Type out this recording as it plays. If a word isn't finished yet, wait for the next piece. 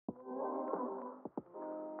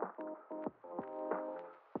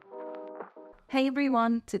Hey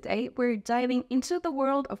everyone, today we're diving into the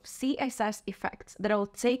world of CSS effects that'll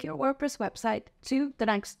take your WordPress website to the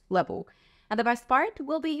next level. And the best part,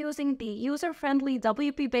 we'll be using the user-friendly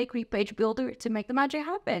WPBakery page builder to make the magic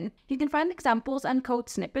happen. You can find examples and code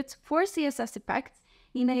snippets for CSS effects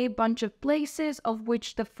in a bunch of places, of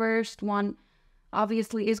which the first one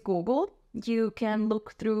obviously is Google. You can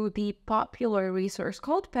look through the popular resource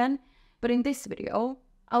CodePen, but in this video,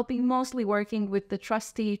 I'll be mostly working with the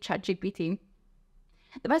trusty ChatGPT.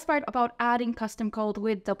 The best part about adding custom code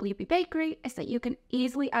with WPBakery is that you can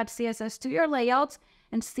easily add CSS to your layouts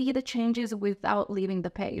and see the changes without leaving the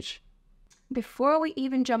page. Before we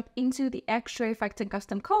even jump into the extra effects and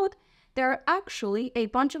custom code, there are actually a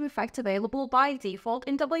bunch of effects available by default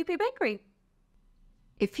in WPBakery.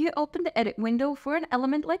 If you open the edit window for an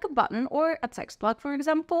element like a button or a text block, for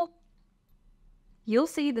example, you'll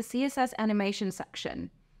see the CSS animation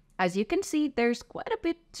section. As you can see, there's quite a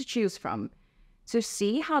bit to choose from. To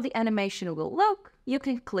see how the animation will look, you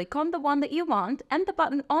can click on the one that you want, and the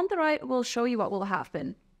button on the right will show you what will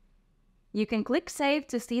happen. You can click Save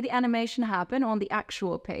to see the animation happen on the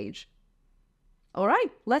actual page.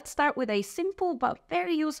 Alright, let's start with a simple but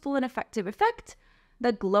very useful and effective effect,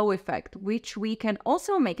 the glow effect, which we can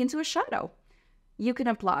also make into a shadow. You can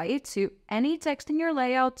apply it to any text in your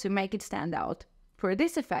layout to make it stand out. For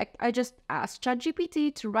this effect, I just asked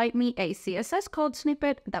ChatGPT to write me a CSS code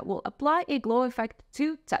snippet that will apply a glow effect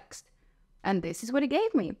to text. And this is what it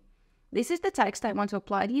gave me. This is the text I want to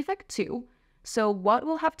apply the effect to. So what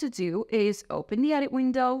we'll have to do is open the edit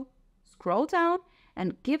window, scroll down,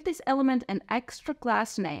 and give this element an extra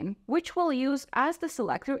class name, which we'll use as the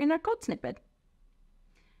selector in our code snippet.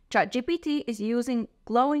 ChatGPT is using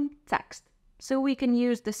glowing text, so we can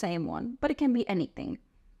use the same one, but it can be anything.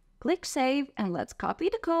 Click Save, and let's copy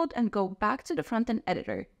the code and go back to the front-end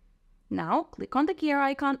editor. Now, click on the gear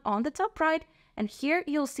icon on the top right, and here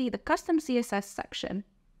you'll see the custom CSS section.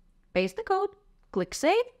 Paste the code, click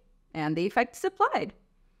Save, and the effect is applied.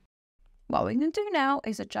 What we can do now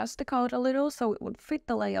is adjust the code a little so it would fit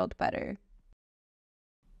the layout better.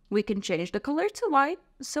 We can change the color to white,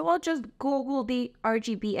 so I'll just Google the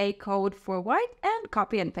RGBA code for white and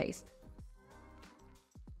copy and paste.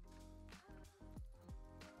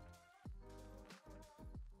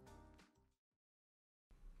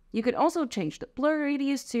 You can also change the blur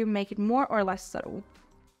radius to make it more or less subtle.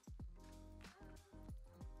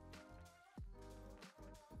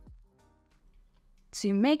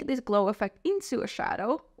 To make this glow effect into a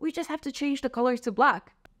shadow, we just have to change the color to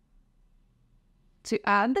black. To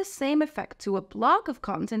add the same effect to a block of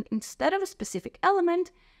content instead of a specific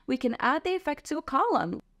element, we can add the effect to a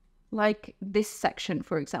column, like this section,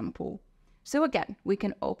 for example. So again, we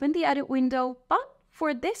can open the edit window, but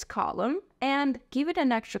for this column, and give it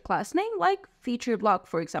an extra class name like feature block,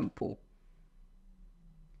 for example.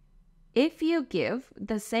 If you give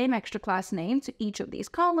the same extra class name to each of these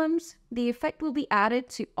columns, the effect will be added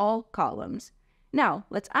to all columns. Now,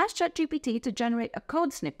 let's ask ChatGPT to generate a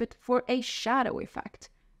code snippet for a shadow effect.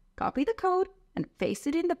 Copy the code and paste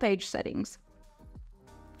it in the page settings.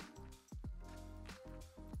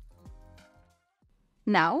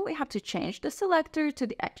 Now we have to change the selector to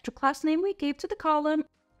the extra class name we gave to the column.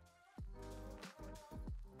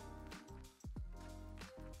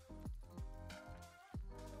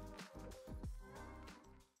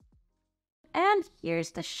 And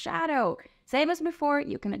here's the shadow. Same as before,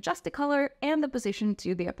 you can adjust the color and the position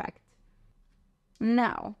to the effect.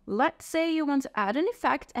 Now, let's say you want to add an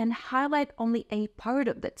effect and highlight only a part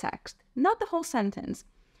of the text, not the whole sentence.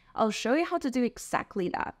 I'll show you how to do exactly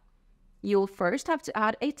that. You'll first have to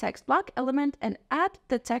add a text block element and add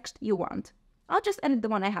the text you want. I'll just edit the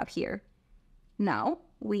one I have here. Now,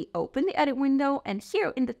 we open the edit window, and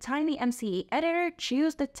here in the tiny MCE editor,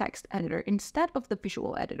 choose the text editor instead of the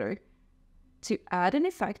visual editor. To add an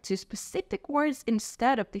effect to specific words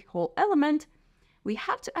instead of the whole element, we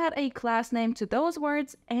have to add a class name to those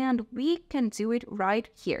words, and we can do it right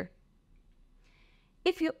here.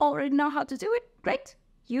 If you already know how to do it, great,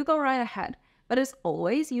 you go right ahead. But as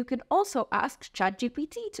always, you can also ask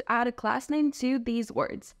ChatGPT to add a class name to these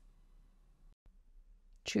words.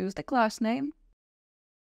 Choose the class name.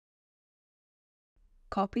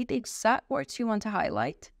 Copy the exact words you want to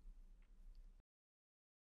highlight.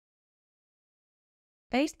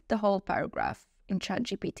 Paste the whole paragraph in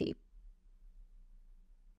ChatGPT.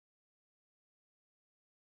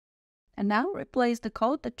 And now replace the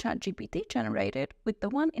code that ChatGPT generated with the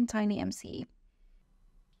one in TinyMCE.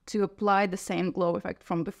 To apply the same glow effect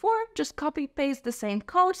from before, just copy-paste the same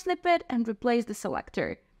code snippet and replace the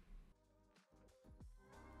selector.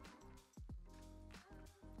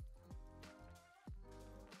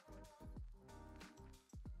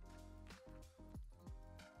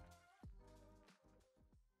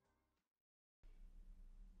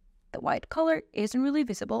 white color isn't really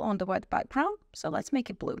visible on the white background, so let's make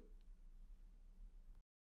it blue.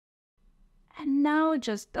 And now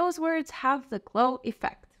just those words have the glow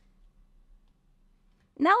effect.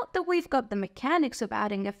 Now that we've got the mechanics of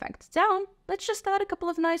adding effects down, let's just add a couple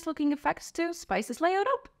of nice looking effects to spice this layout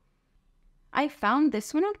up. I found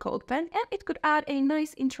this one on CodePen, and it could add a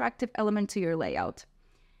nice interactive element to your layout.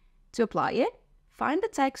 To apply it, find the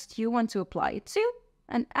text you want to apply it to,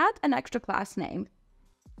 and add an extra class name.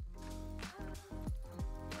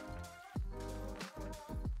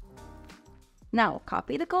 Now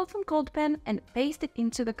copy the code from CodePen and paste it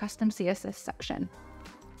into the custom CSS section.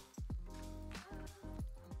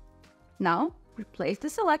 Now replace the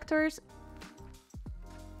selectors,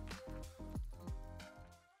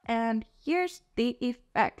 and here's the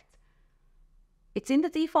effect. It's in the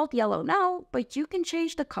default yellow now, but you can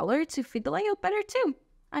change the color to fit the layout better too.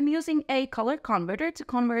 I'm using a color converter to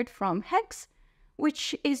convert from hex,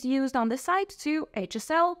 which is used on the site, to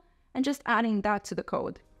HSL, and just adding that to the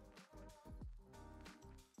code.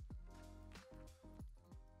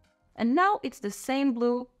 And now it's the same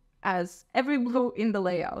blue as every blue in the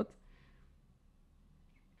layout.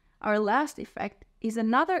 Our last effect is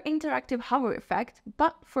another interactive hover effect,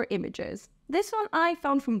 but for images. This one I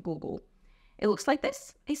found from Google. It looks like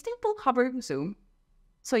this, a simple hover zoom.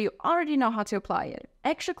 So you already know how to apply it.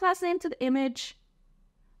 Extra class name to the image.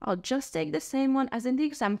 I'll just take the same one as in the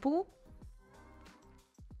example.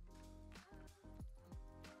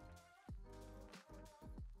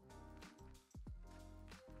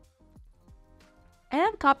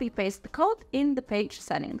 And copy paste the code in the page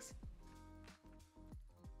settings.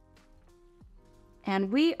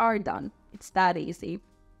 And we are done. It's that easy.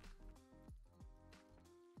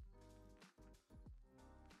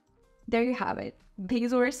 There you have it.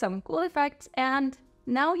 These were some cool effects, and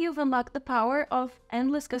now you've unlocked the power of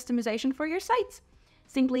endless customization for your sites.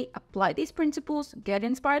 Simply apply these principles, get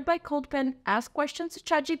inspired by CodePen, ask questions to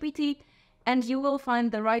ChatGPT, and you will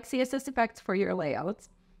find the right CSS effects for your layouts.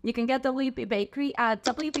 You can get WP Bakery at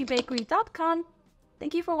wpbakery.com.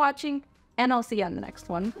 Thank you for watching, and I'll see you on the next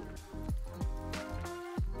one.